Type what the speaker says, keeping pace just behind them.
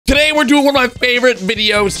Today, we're doing one of my favorite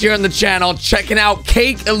videos here on the channel, checking out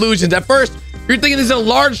cake illusions. At first, you're thinking this is a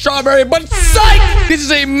large strawberry, but psych! This is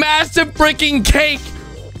a massive freaking cake.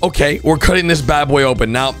 Okay, we're cutting this bad boy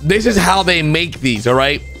open. Now, this is how they make these, all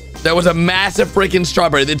right? That was a massive freaking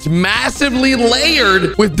strawberry. It's massively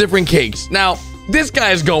layered with different cakes. Now, this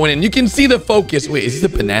guy's going in. You can see the focus. Wait, is this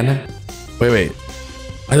a banana? Wait.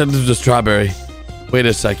 I thought this was a strawberry. Wait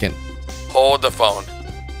a second. Hold the phone.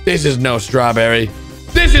 This is no strawberry.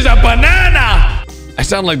 This is a banana! I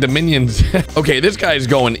sound like the Minions. Okay, this guy's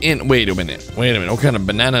going in. Wait a minute. What kind of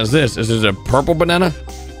banana is this? Is this a purple banana?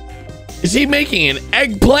 Is he making an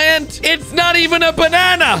eggplant? It's not even a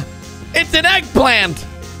banana. It's an eggplant.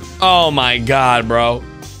 Oh my God, bro.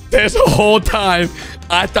 This whole time,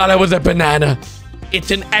 I thought it was a banana.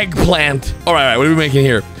 It's an eggplant. All right, what are we making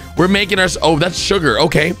here? We're making our... Oh, that's sugar.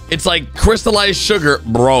 Okay. It's like crystallized sugar.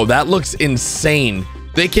 Bro, that looks insane.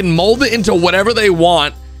 They can mold it into whatever they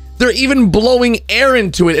want. They're even blowing air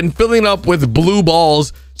into it and filling it up with blue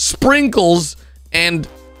balls, sprinkles, and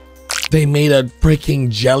they made a freaking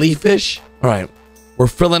jellyfish. All right. We're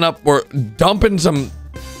filling up. We're dumping some...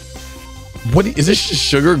 What is this?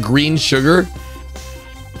 Sugar? Green sugar?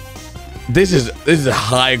 This is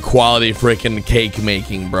high quality freaking cake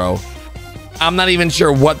making, bro. I'm not even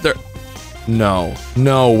sure what they're... No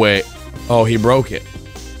way. Oh, he broke it.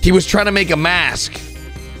 He was trying to make a mask.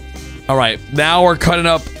 All right, now we're cutting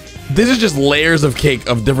up. This is just layers of cake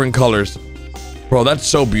of different colors. Bro, that's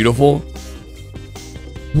so beautiful.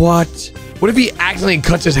 What if he accidentally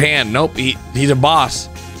cuts his hand? Nope, he's a boss.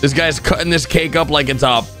 This guy's cutting this cake up like it's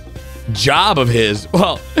a job of his.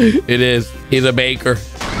 Well, it is. He's a baker.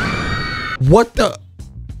 What the?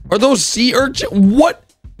 Are those sea urchins? What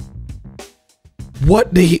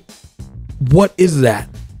is that?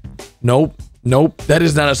 Nope. That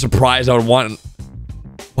is not a surprise I would want.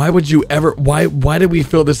 Why would you ever? Why did we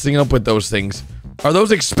fill this thing up with those things? Are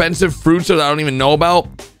those expensive fruits that I don't even know about?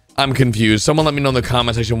 I'm confused. Someone let me know in the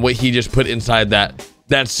comment section what he just put inside that.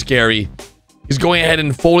 That's scary. He's going ahead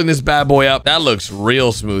and folding this bad boy up. That looks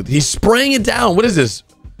real smooth. He's spraying it down. What is this?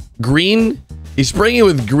 Green? He's spraying it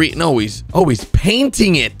with green. No, he's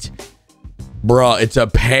painting it. Bruh, it's a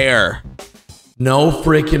pear. No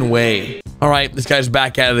freaking way. All right, this guy's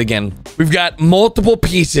back at it again. We've got multiple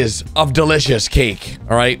pieces of delicious cake.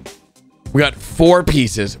 All right. We got 4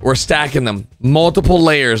 pieces. We're stacking them. Multiple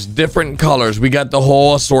layers, different colors. We got the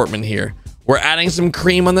whole assortment here. We're adding some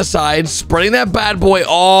cream on the side, spreading that bad boy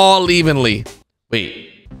all evenly.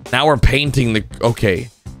 Wait, now we're painting the... Okay.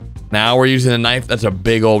 Now we're using a knife. That's a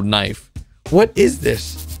big old knife. What is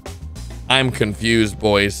this? I'm confused,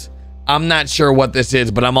 boys. I'm not sure what this is,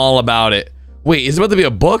 but I'm all about it. Wait, is it about to be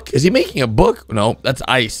a book? Is he making a book? No, that's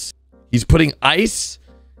ice. He's putting ice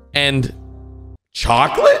and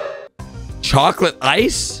chocolate? Chocolate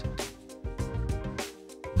ice?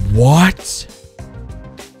 What?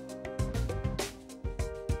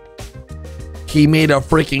 He made a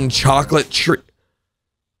freaking chocolate tree.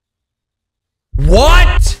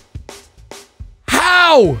 What?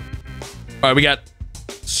 How? All right, we got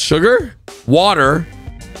sugar, water,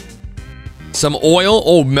 some oil.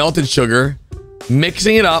 Oh, melted sugar.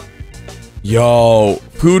 Mixing it up. Yo,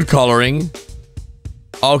 food coloring.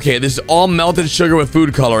 Okay, this is all melted sugar with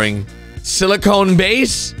food coloring. Silicone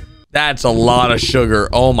base. That's a lot of sugar.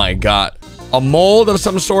 Oh my God. A mold of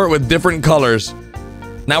some sort with different colors.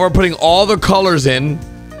 Now we're putting all the colors in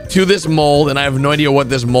to this mold, and I have no idea what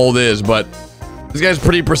this mold is, but this guy's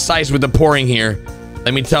pretty precise with the pouring here.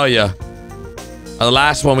 Let me tell you. The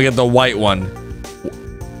last one, we get the white one.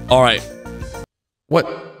 All right.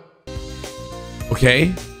 What?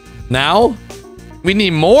 Okay, now we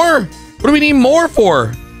need more. What do we need more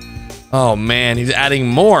for? Oh man, he's adding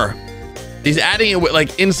more. He's adding it with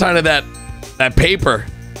like inside of that paper.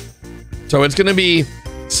 So it's gonna be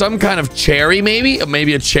some kind of cherry, maybe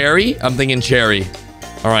a cherry. I'm thinking cherry.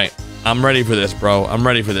 All right, I'm ready for this, bro. I'm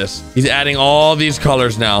ready for this. He's adding all these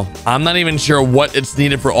colors now. I'm not even sure what it's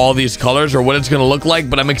needed for all these colors or what it's gonna look like,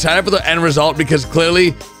 but I'm excited for the end result because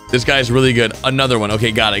clearly this guy's really good. Another one.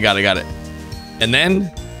 Okay, got it. And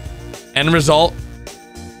then, end result.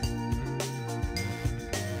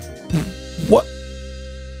 What?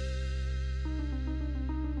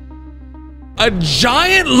 A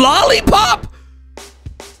giant lollipop?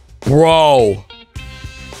 Bro.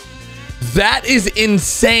 That is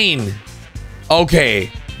insane.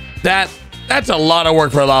 Okay. That's a lot of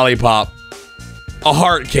work for a lollipop. A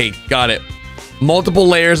heart cake. Got it. Multiple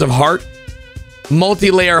layers of heart.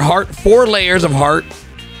 Multi-layer heart. 4 layers of heart.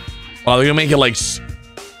 Wow, they're gonna make it like...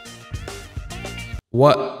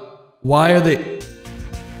 What? Why are they...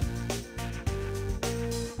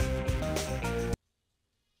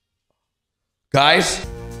 Guys,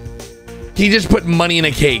 he just put money in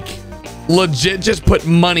a cake. Legit just put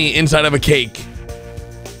money inside of a cake.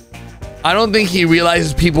 I don't think he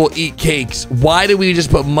realizes people eat cakes. Why did we just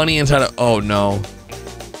put money inside of... Oh, no.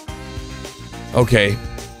 Okay.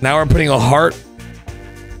 Now we're putting a heart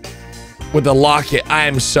with a locket. I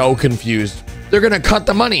am so confused. They're going to cut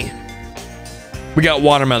the money. We got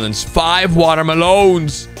watermelons. 5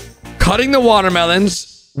 watermelons. Cutting the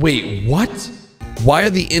watermelons. Wait, what? Why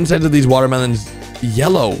are the insides of these watermelons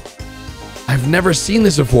yellow? I've never seen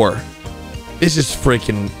this before. This is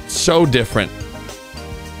freaking so different.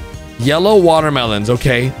 Yellow watermelons.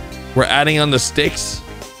 Okay. We're adding on the sticks.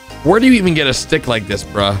 Where do you even get a stick like this,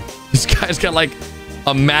 bruh? This guy's got like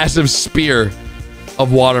a massive spear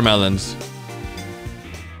of watermelons.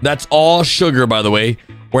 That's all sugar, by the way.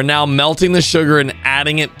 We're now melting the sugar and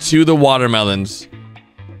adding it to the watermelons.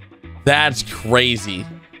 That's crazy.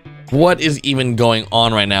 What is even going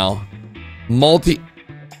on right now?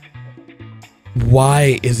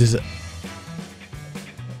 Why is this?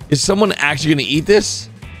 Is someone actually going to eat this?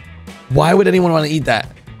 Why would anyone want to eat that?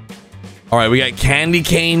 All right, we got candy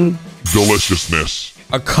cane. Deliciousness.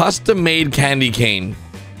 A custom-made candy cane.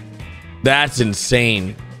 That's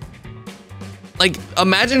insane. Like,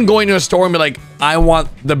 imagine going to a store and be like, I want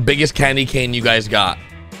the biggest candy cane you guys got.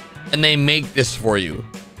 And they make this for you.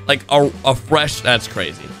 Like, a fresh... That's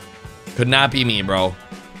crazy. Could not be me, bro.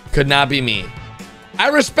 Could not be me. I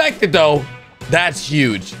respect it, though. That's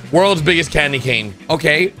huge. World's biggest candy cane.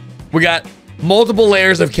 Okay. We got multiple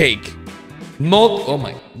layers of cake. Oh,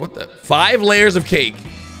 my... What the... 5 layers of cake.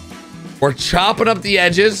 We're chopping up the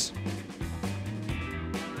edges.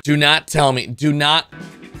 Do not tell me. Do not...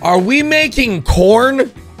 Are we making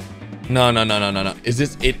corn? No, no, no, no, no, no. Is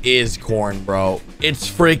this... It is corn, bro. It's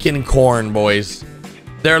freaking corn, boys.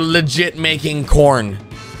 They're legit making corn.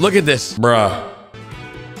 Look at this, bruh.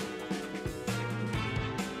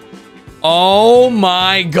 Oh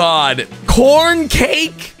my god. Corn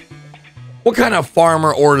cake? What kind of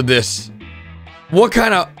farmer ordered this? What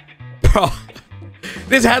kind of... Bro.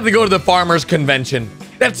 This had to go to the farmer's convention.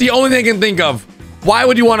 That's the only thing I can think of. Why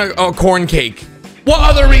would you want a corn cake? What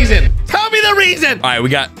other reason? Tell me the reason. All right, we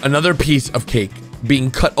got another piece of cake being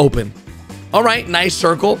cut open. All right, nice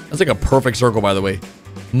circle. That's like a perfect circle, by the way.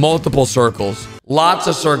 Multiple circles. Lots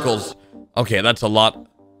of circles. Okay, that's a lot.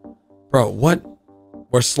 Bro, what?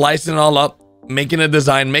 We're slicing it all up, making a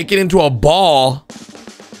design, making it into a ball.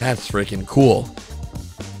 That's freaking cool.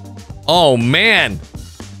 Oh, man.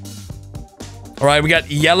 All right, we got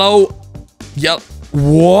yellow.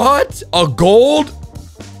 What? A gold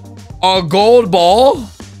ball?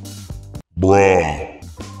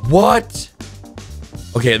 Bruh. What?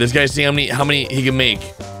 Okay, this guy's seeing how many he can make.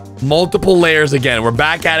 Multiple layers again. We're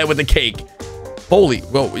back at it with the cake. Holy,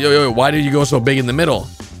 whoa, yo, why did you go so big in the middle?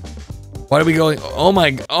 Why are we going? Oh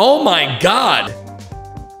my god.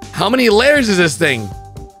 How many layers is this thing?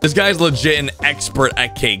 This guy's legit an expert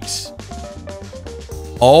at cakes.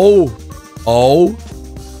 Oh.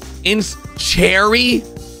 Cherry?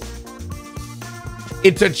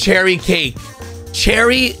 It's a cherry cake.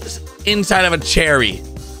 Cherry inside of a cherry.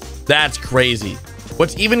 That's crazy.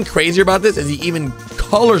 What's even crazier about this is he even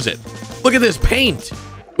colors it. Look at this paint,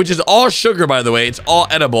 which is all sugar, by the way. It's all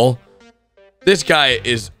edible. This guy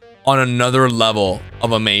is on another level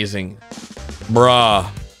of amazing. Bruh.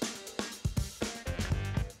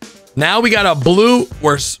 Now we got a blue.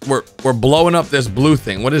 We're blowing up this blue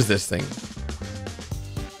thing. What is this thing?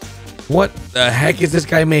 What the heck is this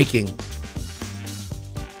guy making?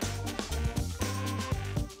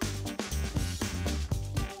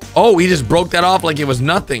 Oh, he just broke that off like it was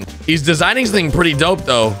nothing. He's designing something pretty dope,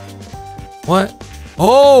 though. What?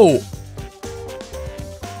 Oh!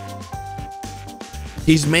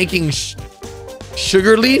 He's making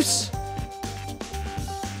sugar leaves?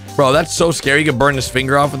 Bro, that's so scary. You could burn his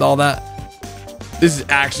finger off with all that. This is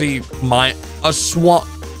actually a swamp.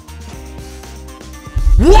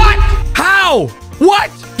 What? How?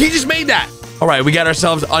 What? He just made that. All right, we got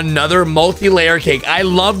ourselves another multi-layer cake. I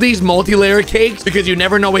love these multi-layer cakes because you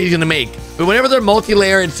never know what he's gonna make. But whenever they're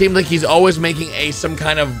multi-layer, it seems like he's always making some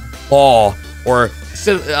kind of ball or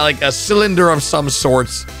like a cylinder of some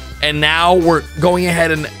sorts. And now we're going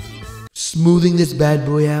ahead and smoothing this bad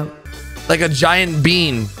boy out. Like a giant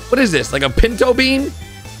bean. What is this? Like a pinto bean?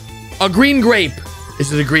 A green grape.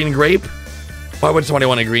 Is it a green grape? Why would somebody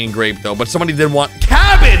want a green grape though? But somebody did want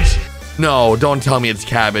cabbage. No, don't tell me it's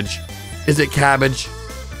cabbage. Is it cabbage?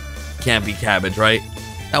 Can't be cabbage, right?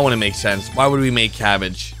 That wouldn't make sense. Why would we make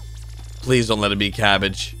cabbage? Please don't let it be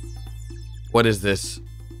cabbage. What is this?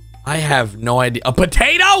 I have no idea. A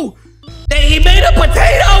potato? He made a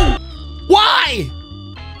potato? Why?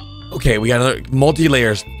 Okay, we got another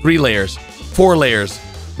multi-layers, 3 layers, 4 layers.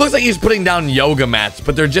 Looks like he's putting down yoga mats,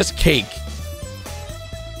 but they're just cake.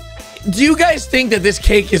 Do you guys think that this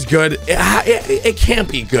cake is good? It can't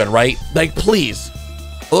be good, right? Like, please.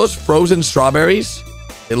 Are those frozen strawberries?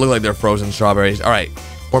 They look like they're frozen strawberries. All right,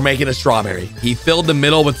 we're making a strawberry. He filled the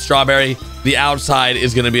middle with strawberry. The outside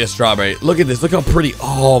is gonna be a strawberry. Look at this, look how pretty.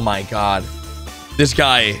 Oh my God. This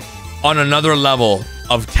guy on another level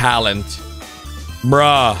of talent.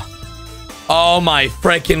 Bruh. Oh my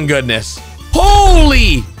freaking goodness.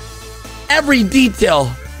 Holy! Every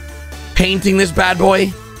detail. Painting this bad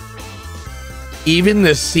boy. Even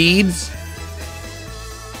the seeds.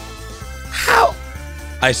 How?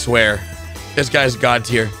 I swear. This guy's God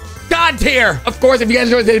tier. God tier! Of course, if you guys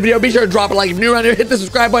enjoyed today's video, be sure to drop a like. If you're new around here, hit the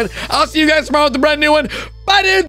subscribe button. I'll see you guys tomorrow with a brand new one. Bye, dude!